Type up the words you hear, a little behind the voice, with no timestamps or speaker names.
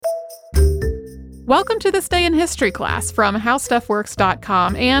Welcome to This Day in History class from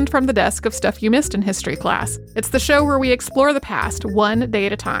HowStuffWorks.com and from the desk of Stuff You Missed in History class. It's the show where we explore the past one day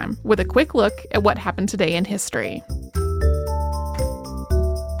at a time with a quick look at what happened today in history.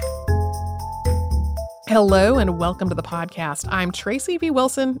 Hello and welcome to the podcast. I'm Tracy V.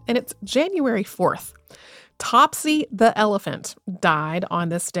 Wilson and it's January 4th. Topsy the elephant died on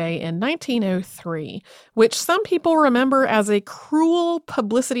this day in 1903, which some people remember as a cruel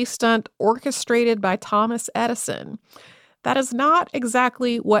publicity stunt orchestrated by Thomas Edison. That is not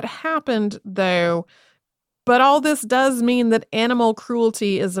exactly what happened, though, but all this does mean that animal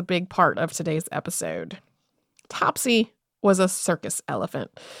cruelty is a big part of today's episode. Topsy was a circus elephant.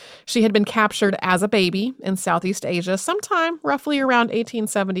 She had been captured as a baby in Southeast Asia sometime roughly around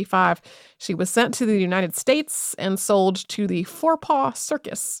 1875. She was sent to the United States and sold to the Four-Paw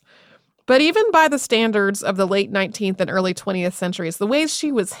Circus. But even by the standards of the late 19th and early 20th centuries, the ways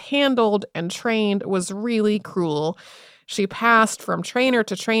she was handled and trained was really cruel. She passed from trainer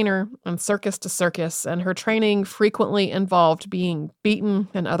to trainer and circus to circus, and her training frequently involved being beaten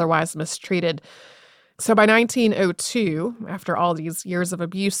and otherwise mistreated. So by 1902, after all these years of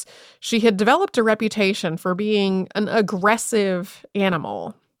abuse, she had developed a reputation for being an aggressive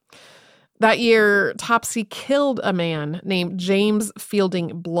animal. That year, Topsy killed a man named James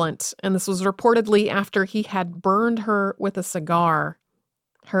Fielding Blunt, and this was reportedly after he had burned her with a cigar.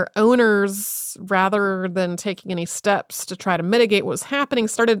 Her owners, rather than taking any steps to try to mitigate what was happening,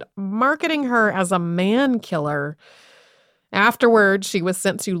 started marketing her as a man killer. Afterward, she was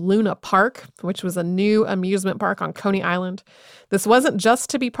sent to Luna Park, which was a new amusement park on Coney Island. This wasn't just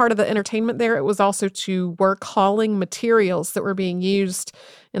to be part of the entertainment there, it was also to work hauling materials that were being used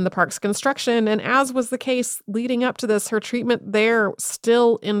in the park's construction. And as was the case leading up to this, her treatment there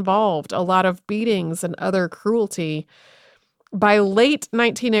still involved a lot of beatings and other cruelty. By late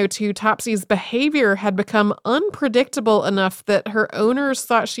 1902, Topsy's behavior had become unpredictable enough that her owners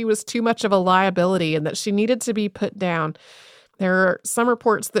thought she was too much of a liability and that she needed to be put down. There are some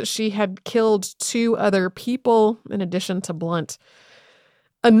reports that she had killed 2 other people in addition to Blunt.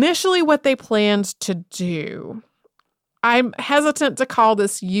 Initially, what they planned to do, I'm hesitant to call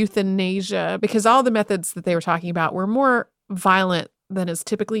this euthanasia because all the methods that they were talking about were more violent than is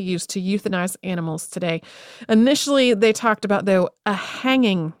typically used to euthanize animals today. Initially, they talked about, though, a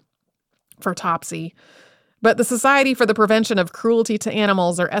hanging for Topsy. But the Society for the Prevention of Cruelty to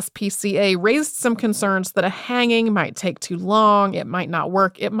Animals, or SPCA, raised some concerns that a hanging might take too long, it might not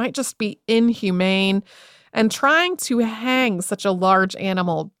work, it might just be inhumane. And trying to hang such a large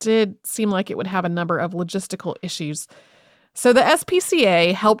animal did seem like it would have a number of logistical issues. So the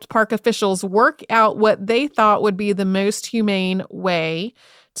SPCA helped park officials work out what they thought would be the most humane way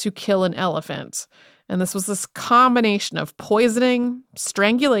to kill an elephant. And this was this combination of poisoning,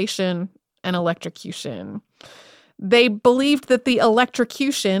 strangulation, and electrocution. They believed that the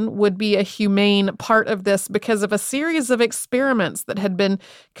electrocution would be a humane part of this because of a series of experiments that had been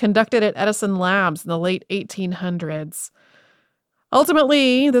conducted at Edison Labs in the late 1800s.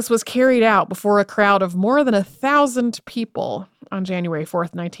 Ultimately, this was carried out before a crowd of more than 1,000 people on January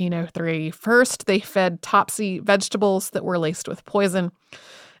 4th, 1903. First, they fed Topsy vegetables that were laced with poison,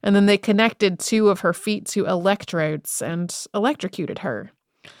 and then they connected 2 of her feet to electrodes and electrocuted her.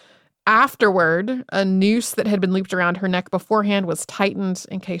 Afterward, a noose that had been looped around her neck beforehand was tightened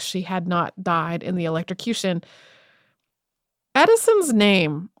in case she had not died in the electrocution. Edison's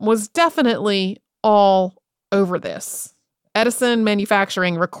name was definitely all over this. Edison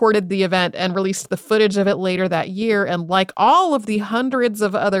Manufacturing recorded the event and released the footage of it later that year, and like all of the hundreds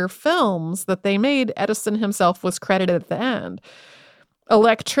of other films that they made, Edison himself was credited at the end.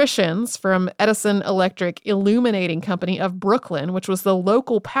 Electricians from Edison Electric Illuminating Company of Brooklyn, which was the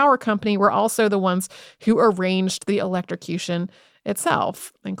local power company, were also the ones who arranged the electrocution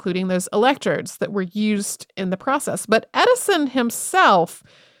itself, including those electrodes that were used in the process. But Edison himself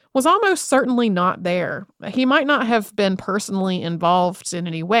was almost certainly not there. He might not have been personally involved in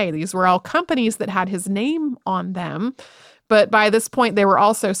any way. These were all companies that had his name on them. But by this point, they were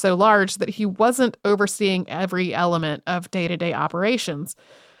also so large that he wasn't overseeing every element of day-to-day operations.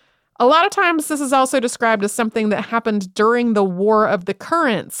 A lot of times, this is also described as something that happened during the War of the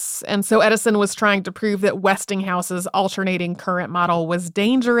Currents. And so Edison was trying to prove that Westinghouse's alternating current model was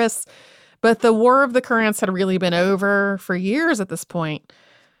dangerous. But the War of the Currents had really been over for years at this point.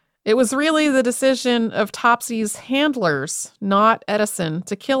 It was really the decision of Topsy's handlers, not Edison,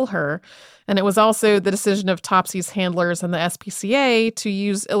 to kill her. And it was also the decision of Topsy's handlers and the SPCA to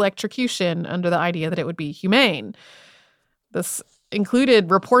use electrocution under the idea that it would be humane. This included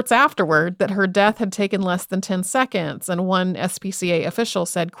reports afterward that her death had taken less than 10 seconds, and one SPCA official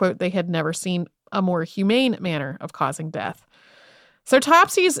said, quote, they had never seen a more humane manner of causing death. So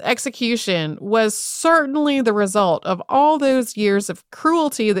Topsy's execution was certainly the result of all those years of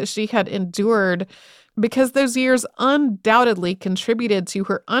cruelty that she had endured, because those years undoubtedly contributed to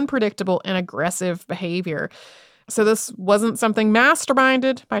her unpredictable and aggressive behavior. So this wasn't something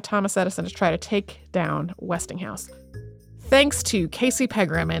masterminded by Thomas Edison to try to take down Westinghouse. Thanks to Casey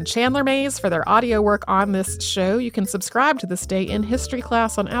Pegram and Chandler Mays for their audio work on this show. You can subscribe to This Day in History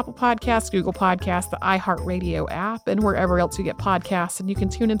class on Apple Podcasts, Google Podcasts, the iHeartRadio app, and wherever else you get podcasts. And you can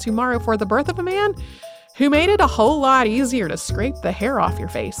tune in tomorrow for the birth of a man who made it a whole lot easier to scrape the hair off your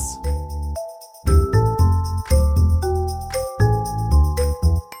face.